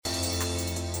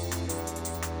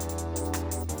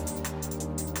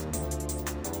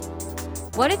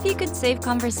What if you could save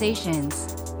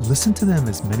conversations Listen to them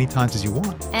as many times as you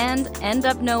want. and end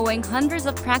up knowing hundreds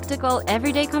of practical,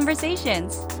 everyday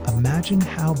conversations? Imagine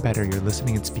how better your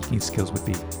listening and speaking skills would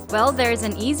be. Well, there's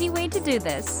an easy way to do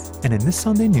this And in this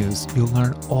Sunday news, you'll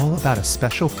learn all about a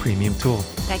special premium tool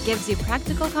that gives you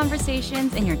practical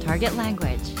conversations in your target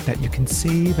language. that you can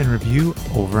save and review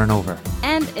over and over.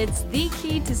 And it's the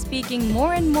key to speaking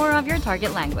more and more of your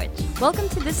target language. Welcome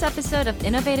to this episode of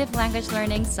Innovative Language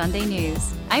Learning Sunday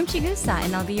News. I'm Chigusa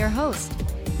and I'll be your host.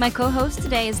 My co-host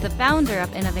today is the founder of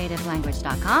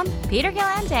InnovativeLanguage.com, Peter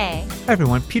Galante. Hi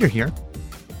everyone, Peter here.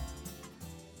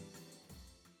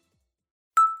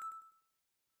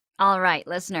 All right,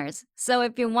 listeners. So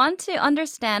if you want to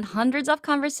understand hundreds of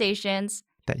conversations,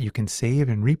 That you can save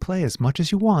and replay as much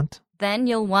as you want. then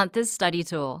you'll want this study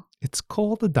tool. It's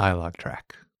called the dialogue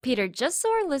track. Peter, just so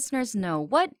our listeners know,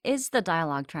 what is the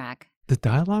dialogue track? The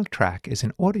dialogue track is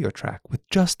an audio track with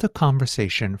just a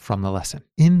conversation from the lesson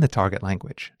in the target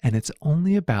language, and it's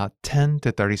only about 10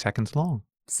 to 30 seconds long.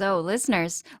 So,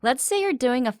 listeners, let's say you're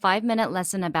doing a 5-minute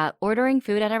lesson about ordering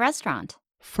food at a restaurant.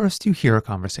 First, you hear a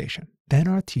conversation. Then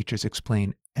our teachers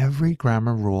explain every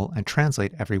grammar rule and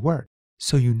translate every word,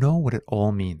 so you know what it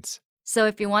all means. So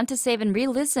if you want to save and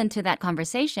re-listen to that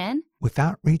conversation,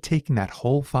 Without retaking that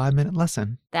whole 5-minute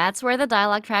lesson, that's where the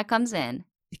dialogue track comes in.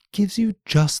 it gives you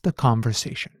just the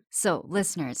conversation. So,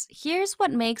 listeners, here's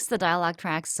what makes the dialogue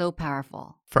track so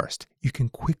powerful. First, you can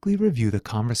quickly review the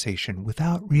conversation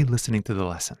without re-listening to the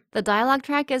lesson. The dialogue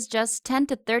track is just 10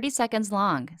 to 30 seconds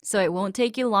long, so it won't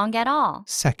take you long at all.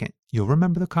 Second, you'll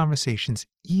remember the conversations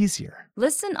easier,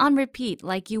 Listen on repeat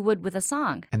like you would with a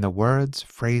song. and the words,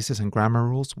 phrases, and grammar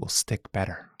rules will stick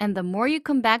better. And the more you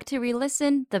come back to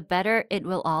re-listen, the better it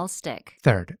will all stick.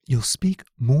 Third, you'll speak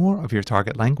more of your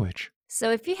target language. So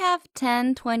if you have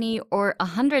 10, 20, or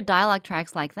 100 dialogue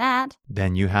tracks like that,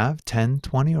 Then you have 10,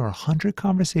 20, or 100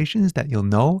 conversations that you'll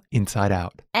know inside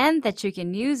out. and that you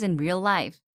can use in real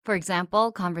life. For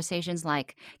example, conversations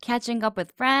like catching up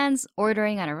with friends,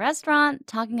 ordering at a restaurant,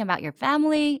 talking about your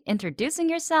family, introducing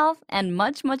yourself, and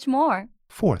much, much more.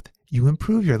 Fourth, you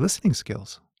improve your listening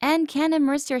skills. And can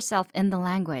immerse yourself in the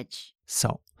language.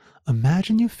 So,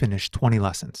 imagine you finished 20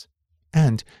 lessons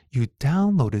and you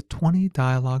downloaded 20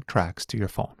 dialogue tracks to your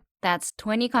phone. That's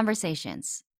 20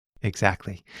 conversations.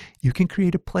 Exactly. You can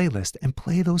create a playlist and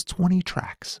play those 20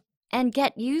 tracks. And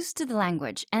get used to the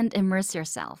language and immerse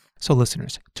yourself. So,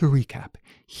 listeners, to recap,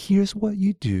 here's what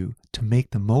you do to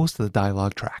make the most of the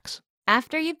dialogue tracks.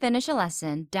 After you finish a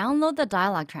lesson, download the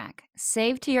dialogue track.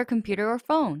 Save to your computer or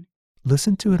phone.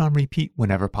 Listen to it on repeat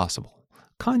whenever possible,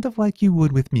 kind of like you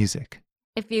would with music.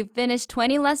 If you've finished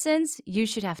 20 lessons, you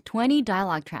should have 20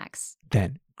 dialogue tracks.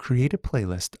 Then, create a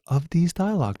playlist of these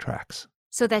dialogue tracks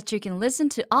So that you can listen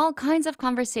to all kinds of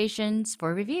conversations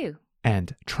for review.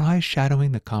 and try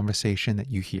shadowing the conversation that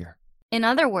you hear. In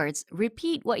other words,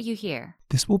 repeat what you hear.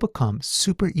 This will become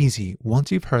super easy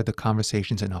once you've heard the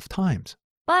conversations enough times.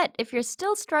 But if you're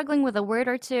still struggling with a word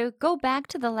or two, go back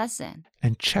to the lesson.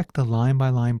 And check the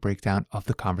line-by-line breakdown of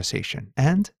the conversation,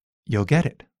 and you'll get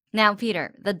it. Now,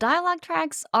 Peter, the dialogue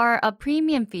tracks are a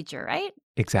premium feature, right?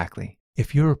 Exactly.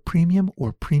 If you're a Premium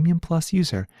or Premium Plus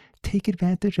user, take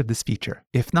advantage of this feature.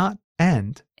 If not,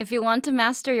 and If you want to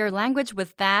master your language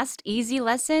with fast, easy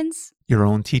lessons, your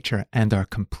own teacher and our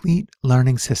complete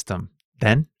learning system,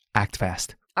 then act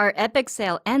fast. our epic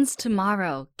sale ends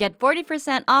tomorrow. Get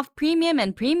 40% off Premium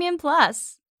and Premium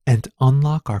Plus. And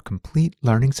unlock our complete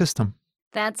learning system.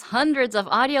 That's hundreds of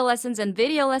audio lessons and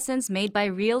video lessons made by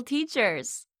real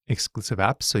teachers. Exclusive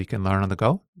apps so you can learn on the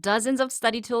go. Dozens of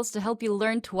study tools to help you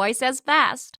learn twice as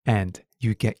fast. And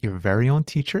you get your very own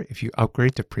teacher if you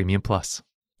upgrade to Premium Plus.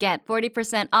 Get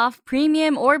 40% off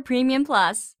Premium or Premium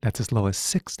Plus. That's as low as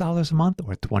 $6 a month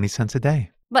or 20 cents a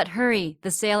day. But hurry,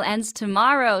 the sale ends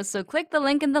tomorrow, so click the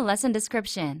link in the lesson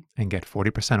description. And get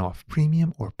 40% off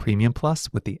Premium or Premium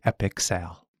Plus with the epic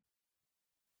sale.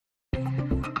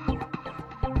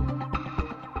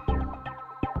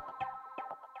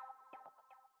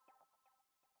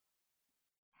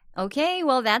 Okay,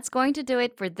 well, that's going to do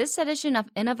it for this edition of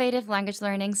Innovative Language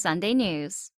Learning Sunday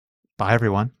News. Bye,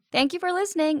 everyone. Thank you for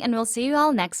listening, and we'll see you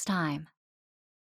all next time.